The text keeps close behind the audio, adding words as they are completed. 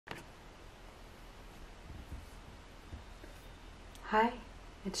Hi,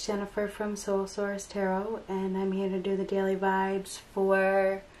 it's Jennifer from Soul Source Tarot, and I'm here to do the daily vibes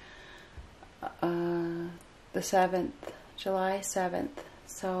for the 7th, July 7th.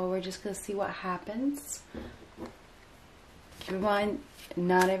 So we're just going to see what happens. Keep in mind,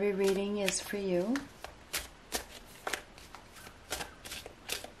 not every reading is for you.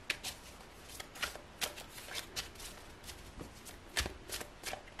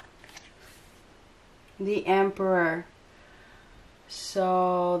 The Emperor.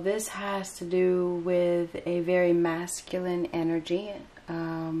 So this has to do with a very masculine energy.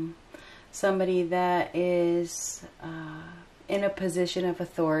 Somebody that is in a position of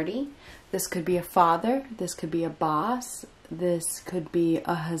authority. This could be a father. This could be a boss. This could be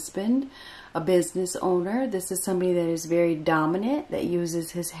a husband, a business owner. This is somebody that is very dominant, that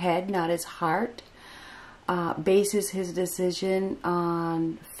uses his head, not his heart. Bases his decision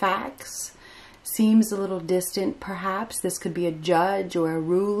on facts. Seems a little distant, perhaps. This could be a judge or a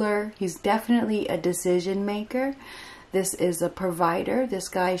ruler. He's definitely a decision maker. This is a provider. This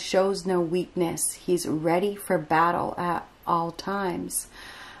guy shows no weakness. He's ready for battle at all times.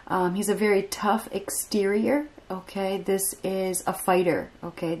 He's a very tough exterior. Okay, this is a fighter.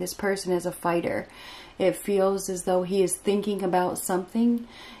 Okay, this person is a fighter. It feels as though he is thinking about something.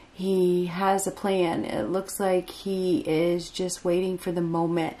 He has a plan. It looks like he is just waiting for the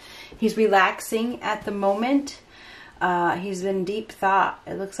moment. He's relaxing at the moment. He's in deep thought.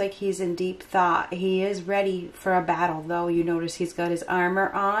 It looks like he's in deep thought. He is ready for a battle, though. You notice he's got his armor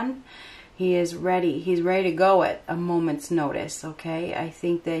on. He is ready. He's ready to go at a moment's notice, okay? I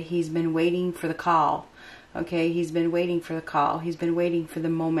think that he's been waiting for the call. Okay, he's been waiting for the call. He's been waiting for the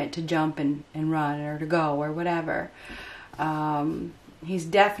moment to jump and run or to go or whatever. He's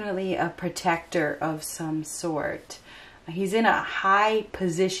definitely a protector of some sort. He's in a high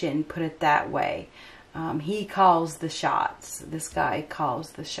position, put it that way. He calls the shots. This guy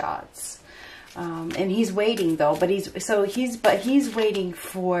calls the shots. And he's waiting though, but he's waiting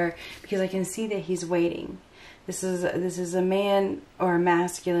for, because I can see that he's waiting. This is a man or a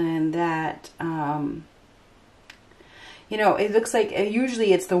masculine that you know, it looks like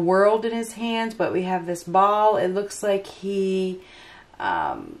usually it's the world in his hands, but we have this ball. It looks like he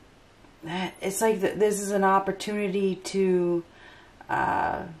it's like this is an opportunity to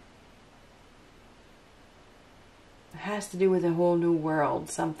it has to do with a whole new world,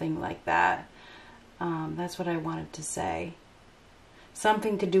 something like that. That's what I wanted to say.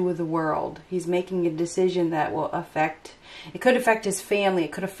 Something to do with the world. He's making a decision that will affect, it could affect his family,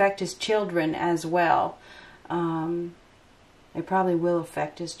 it could affect his children as well. It probably will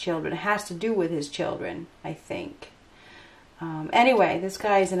affect his children. It has to do with his children, I think. Anyway, this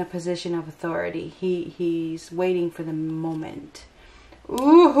guy is in a position of authority. He's waiting for the moment.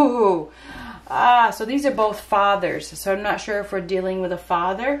 Ooh. So these are both fathers. So I'm not sure if we're dealing with a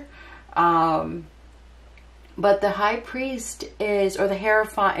father. But the High Priest is, or the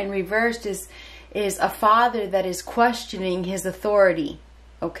Hierophant in reversed is a father that is questioning his authority.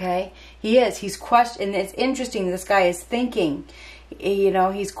 Okay? He is. He's questioning. And it's interesting. This guy is thinking. You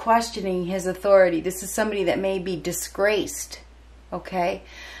know, he's questioning his authority. This is somebody that may be disgraced, okay?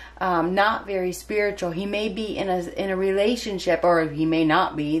 Not very spiritual. He may be in a relationship, or he may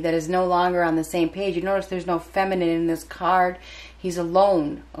not be, that is no longer on the same page. You notice there's no feminine in this card. He's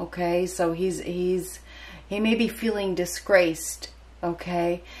alone, okay? So he may be feeling disgraced,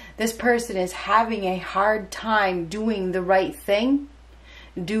 okay? This person is having a hard time doing the right thing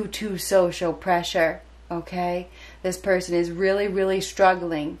due to social pressure. Okay, this person is really, really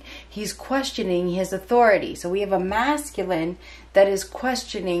struggling. He's questioning his authority. So we have a masculine that is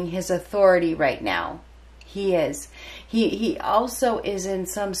questioning his authority right now. He is. He also is in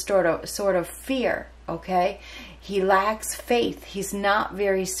some sort of fear. Okay, he lacks faith. He's not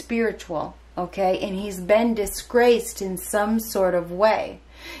very spiritual. Okay, and he's been disgraced in some sort of way.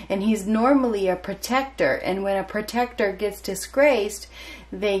 And he's normally a protector. And when a protector gets disgraced,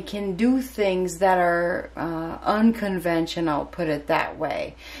 they can do things that are unconventional, put it that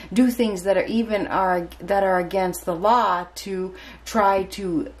way. Do things that are against the law to try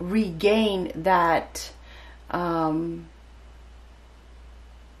to regain that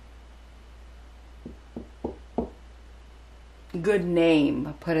good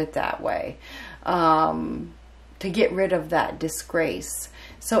name, put it that way. To get rid of that disgrace.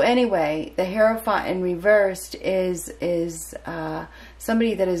 So anyway, the Hierophant in reversed is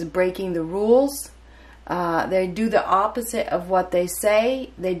somebody that is breaking the rules. They do the opposite of what they say.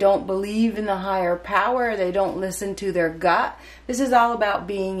 They don't believe in the higher power. They don't listen to their gut. This is all about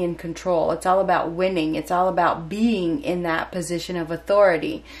being in control. It's all about winning. It's all about being in that position of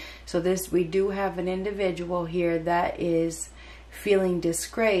authority. So we do have an individual here that is feeling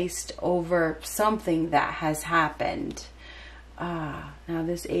disgraced over something that has happened. Now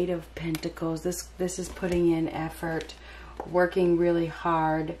this Eight of Pentacles, this is putting in effort, working really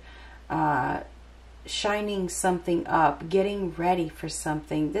hard, shining something up, getting ready for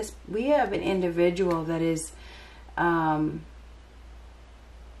something. We have an individual that is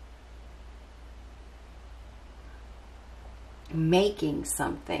making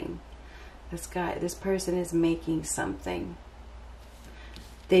something. This person is making something.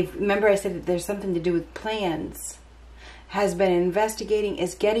 Remember I said that there's something to do with plans. Has been investigating,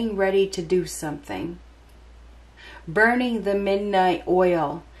 is getting ready to do something. Burning the midnight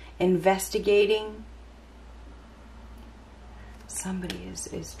oil, investigating. Somebody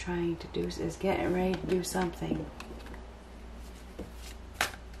is trying to do, is getting ready to do something.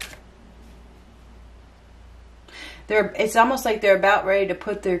 It's almost like they're about ready to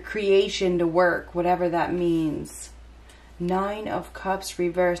put their creation to work, whatever that means. Nine of Cups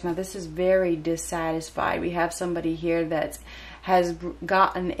reversed. Now this is very dissatisfied. We have somebody here that has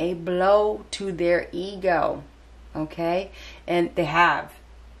gotten a blow to their ego. Okay? And they have.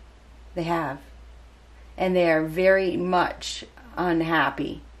 And they are very much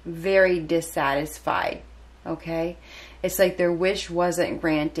unhappy. Very dissatisfied. Okay? It's like their wish wasn't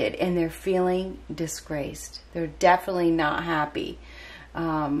granted and they're feeling disgraced. They're definitely not happy.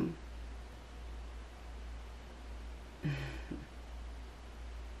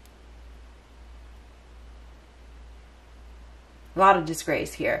 A lot of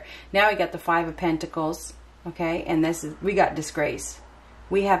disgrace here. Now we got the Five of Pentacles, okay? And we got disgrace.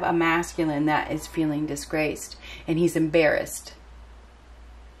 We have a masculine that is feeling disgraced and he's embarrassed.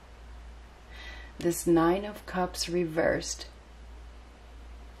 This Nine of Cups reversed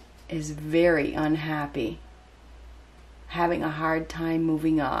is very unhappy, having a hard time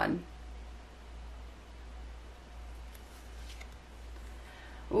moving on.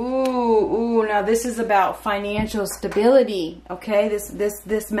 Ooh, now this is about financial stability, okay?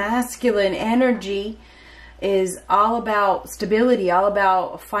 This masculine energy is all about stability, all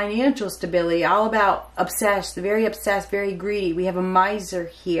about financial stability, all about obsessed, very greedy. We have a miser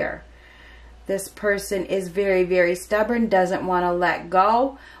here. This person is very, very stubborn, doesn't want to let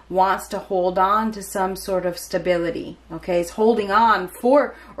go, wants to hold on to some sort of stability. Okay, is holding on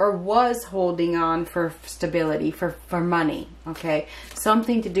for, or was holding on for stability, for money. Okay,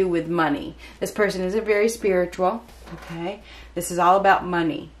 something to do with money. This person isn't very spiritual. Okay, this is all about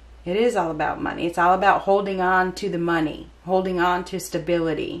money. It is all about money. It's all about holding on to the money, holding on to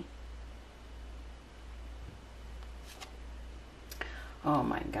stability. Oh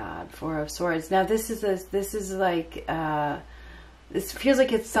my God, Four of Swords. Now this is like this feels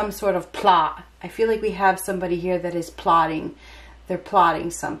like it's some sort of plot. I feel like we have somebody here that is plotting. They're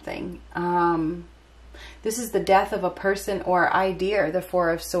plotting something. This is the death of a person or idea. The Four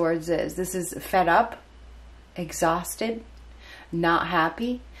of Swords is. This is fed up, exhausted, not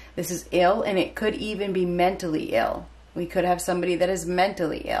happy. This is ill, and it could even be mentally ill. We could have somebody that is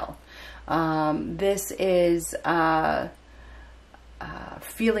mentally ill. This is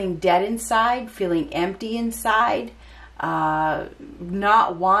feeling dead inside, feeling empty inside,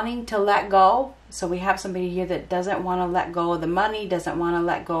 not wanting to let go. So we have somebody here that doesn't want to let go of the money, doesn't want to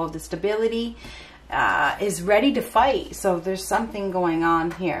let go of the stability, is ready to fight. So there's something going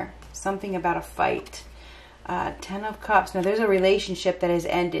on here, something about a fight. Ten of Cups. Now there's a relationship that has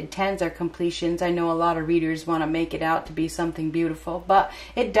ended. Tens are completions. I know a lot of readers want to make it out to be something beautiful, but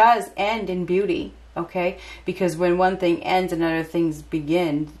it does end in beauty. Okay, because when one thing ends, another thing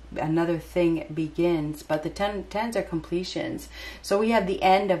begins. But the tens are completions. So we have the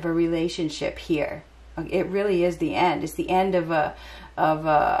end of a relationship here. It really is the end. It's the end of a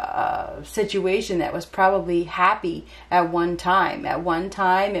situation that was probably happy at one time. At one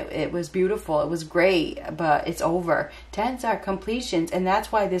time, it was beautiful. It was great, but it's over. Tens are completions, and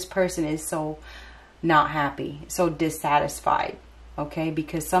that's why this person is so not happy, so dissatisfied. Okay,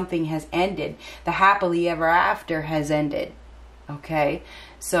 because something has ended. The happily ever after has ended. Okay,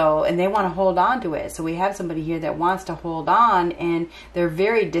 so, and they want to hold on to it. So we have somebody here that wants to hold on, and they're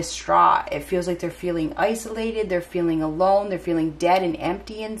very distraught. It feels like they're feeling isolated. They're feeling alone. They're feeling dead and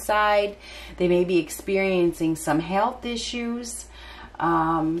empty inside. They may be experiencing some health issues.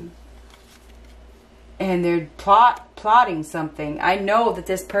 And they're plotting something. I know that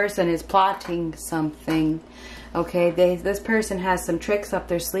this person is plotting something. Okay, this person has some tricks up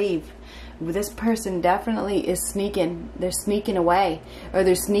their sleeve. This person definitely is sneaking. They're sneaking away, or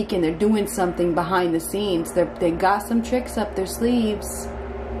they're doing something behind the scenes. They got some tricks up their sleeves.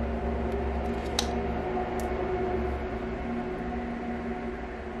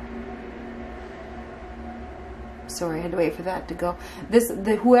 sorry, I had to wait for that to go.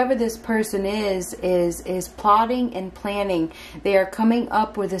 Whoever this person is plotting and planning. They are coming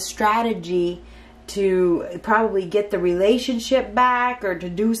up with a strategy to probably get the relationship back or to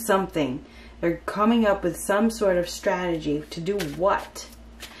do something. They're coming up with some sort of strategy to do what?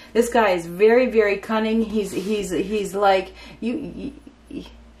 This guy is very, very cunning. He's like you.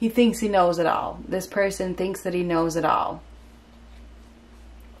 He thinks he knows it all. This person thinks that he knows it all.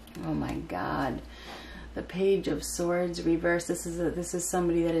 Oh my God. The Page of Swords reversed. This is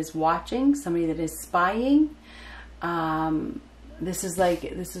somebody that is watching, somebody that is spying. This is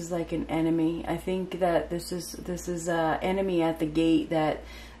like an enemy. I think that this is an enemy at the gate, that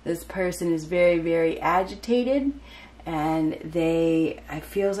this person is very, very agitated, and it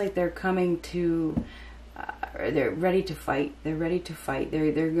feels like they're coming to they're ready to fight. They're ready to fight.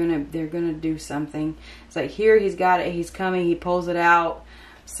 They're gonna do something. It's like, here he's got it. He's coming. He pulls it out.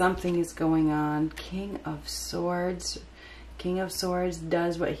 Something is going on. King of Swords. King of Swords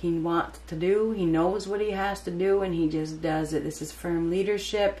does what he wants to do. He knows what he has to do, and he just does it. This is firm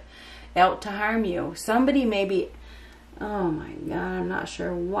leadership. Out to harm you. Somebody maybe. Oh my God, I'm not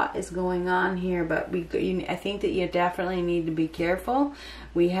sure what is going on here, but I think that you definitely need to be careful.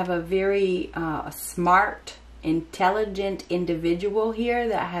 We have a very smart, intelligent individual here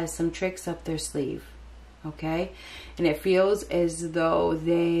that has some tricks up their sleeve. Okay, and it feels as though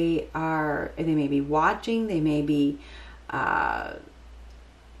they may be watching, they may be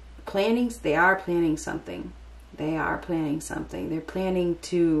planning. They are planning something. They are planning something. They're planning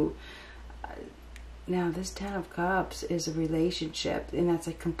to. Now, this Ten of Cups is a relationship, and that's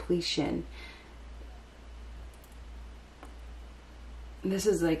a completion. That's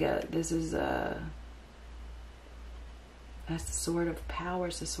the sword of power.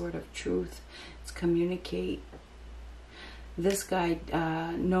 It's the sword of truth. It's communicate. This guy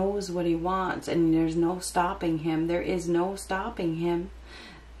knows what he wants, and there's no stopping him. There is no stopping him.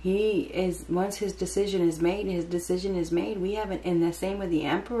 Once his decision is made, his decision is made. We haven't, and the same with the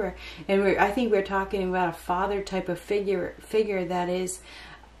Emperor. And I think we're talking about a father type of figure that is,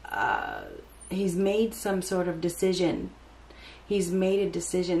 he's made some sort of decision. He's made a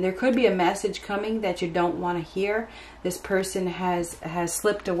decision. There could be a message coming that you don't want to hear. This person has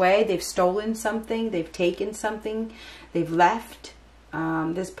slipped away. They've stolen something. They've taken something. They've left.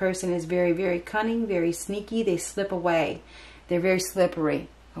 This person is very, very cunning, very sneaky. They slip away. They're very slippery.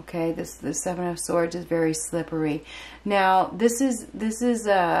 Okay, the Seven of Swords is very slippery. Now, this is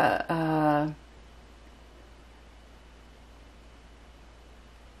a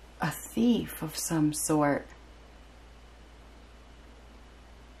thief of some sort.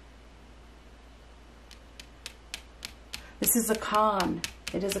 This is a con.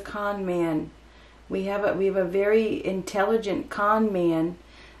 It is a con man. We have a very intelligent con man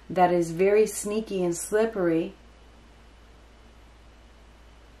that is very sneaky and slippery.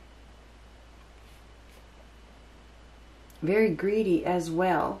 Very greedy as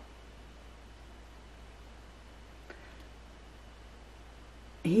well.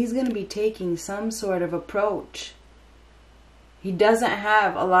 He's going to be taking some sort of approach. He doesn't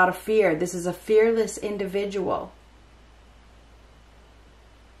have a lot of fear. This is a fearless individual.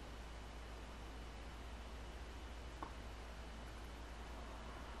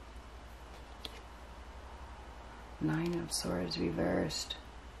 Nine of Swords reversed.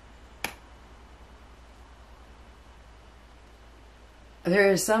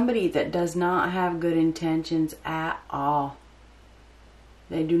 There is somebody that does not have good intentions at all.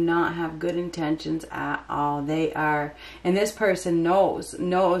 They do not have good intentions at all. They are, and this person knows,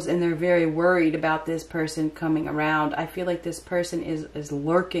 and they're very worried about this person coming around. I feel like this person is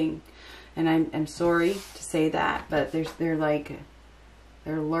lurking, and I'm sorry to say that, but they're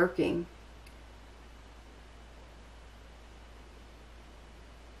lurking.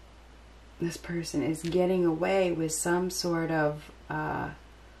 This person is getting away with some sort of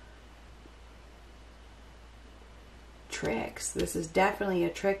tricks. This is definitely a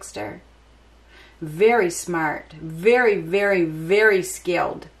trickster. Very smart. Very, very, very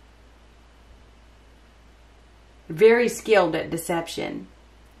skilled. Very skilled at deception.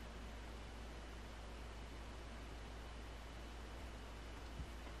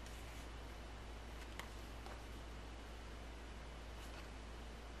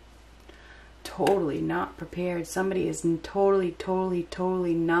 Totally not prepared. Somebody is totally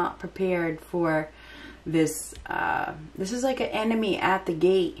not prepared for this. This is like an enemy at the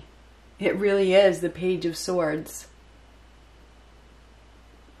gate. It really is the Page of Swords.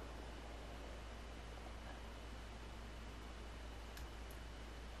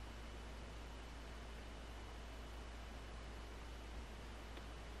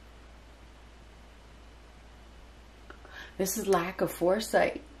 This is lack of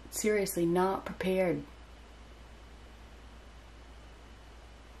foresight. Seriously, not prepared.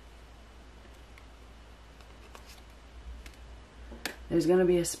 There's going to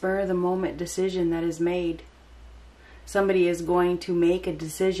be a spur of the moment decision that is made. Somebody is going to make a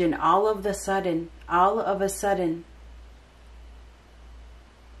decision all of a sudden,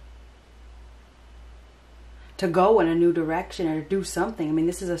 to go in a new direction or do something. I mean,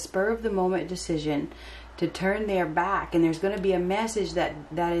 this is a spur of the moment decision to turn their back. And there's going to be a message that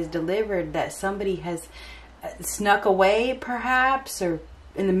is delivered that somebody has snuck away, perhaps, or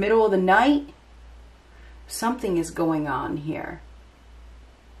in the middle of the night. Something is going on here.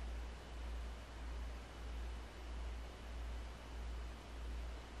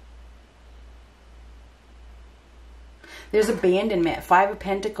 There's abandonment. Five of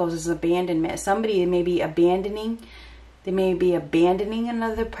Pentacles is abandonment. Somebody may be abandoning. They may be abandoning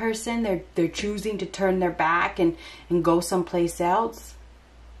another person. They're choosing to turn their back and go someplace else.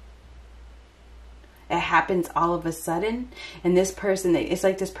 It happens all of a sudden. And this person, it's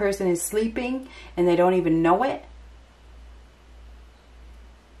like this person is sleeping and they don't even know it.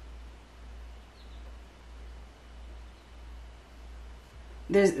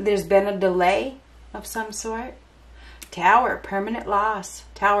 There's been a delay of some sort. Tower, permanent loss.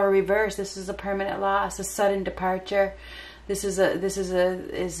 Tower reverse. This is a permanent loss, a sudden departure. This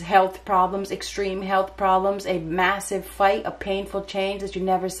is health problems, extreme health problems, a massive fight, a painful change that you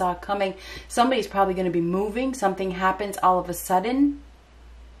never saw coming. Somebody's probably going to be moving. Something happens all of a sudden.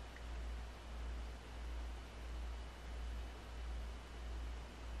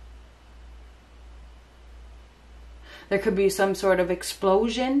 There could be some sort of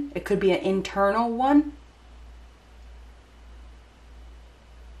explosion. It could be an internal one.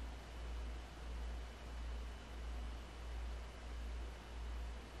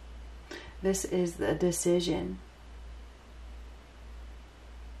 This is the decision.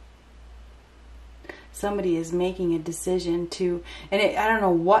 Somebody is making a decision to, and I don't know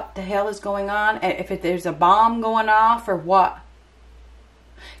what the hell is going on, if there's a bomb going off or what.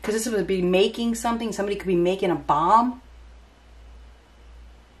 Because this would be making something. Somebody could be making a bomb.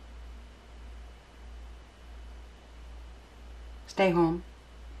 Stay home.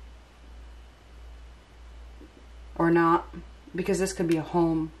 Or not. Because this could be a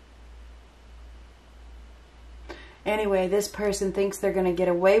home. Anyway, this person thinks they're going to get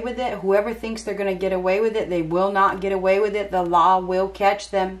away with it. Whoever thinks they're going to get away with it, they will not get away with it. The law will catch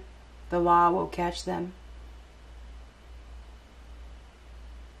them. The law will catch them.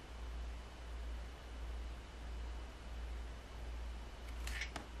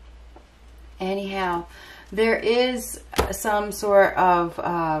 Anyhow, there is some sort of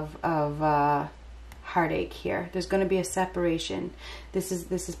heartache here. There's going to be a separation. This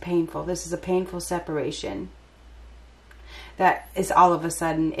is painful. This is a painful separation. That is all of a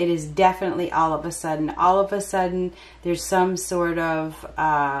sudden. It is definitely all of a sudden. All of a sudden, there's some sort of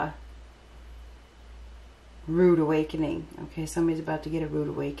rude awakening. Okay, somebody's about to get a rude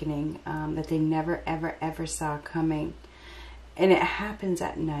awakening that they never, ever, ever saw coming. And it happens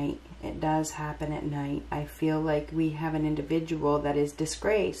at night. It does happen at night. I feel like we have an individual that is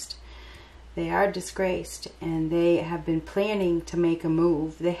disgraced. They are disgraced. And they have been planning to make a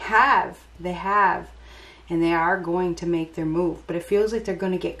move. They have. They have. And they are going to make their move. But it feels like they're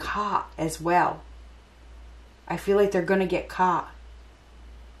going to get caught as well. I feel like they're going to get caught.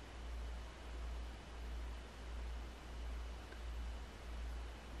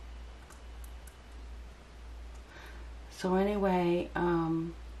 So anyway,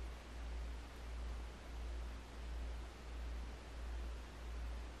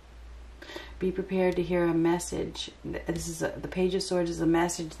 be prepared to hear a message. This is the Page of Swords is a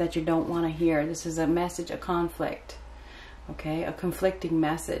message that you don't want to hear. This is a message, a conflict. Okay, a conflicting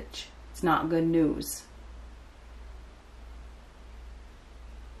message. It's not good news.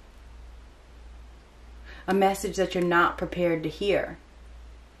 A message that you're not prepared to hear.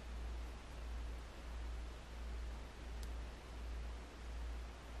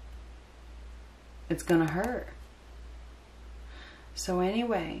 It's gonna hurt. So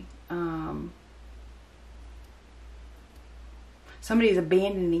anyway, somebody's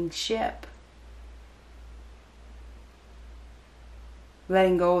abandoning ship,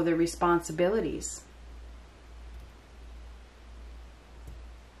 letting go of their responsibilities.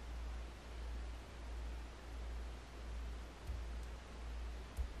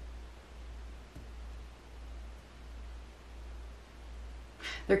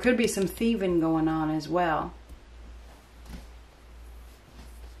 There could be some thieving going on as well.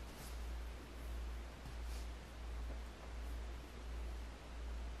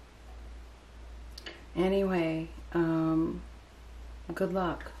 Anyway, good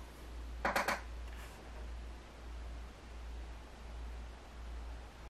luck.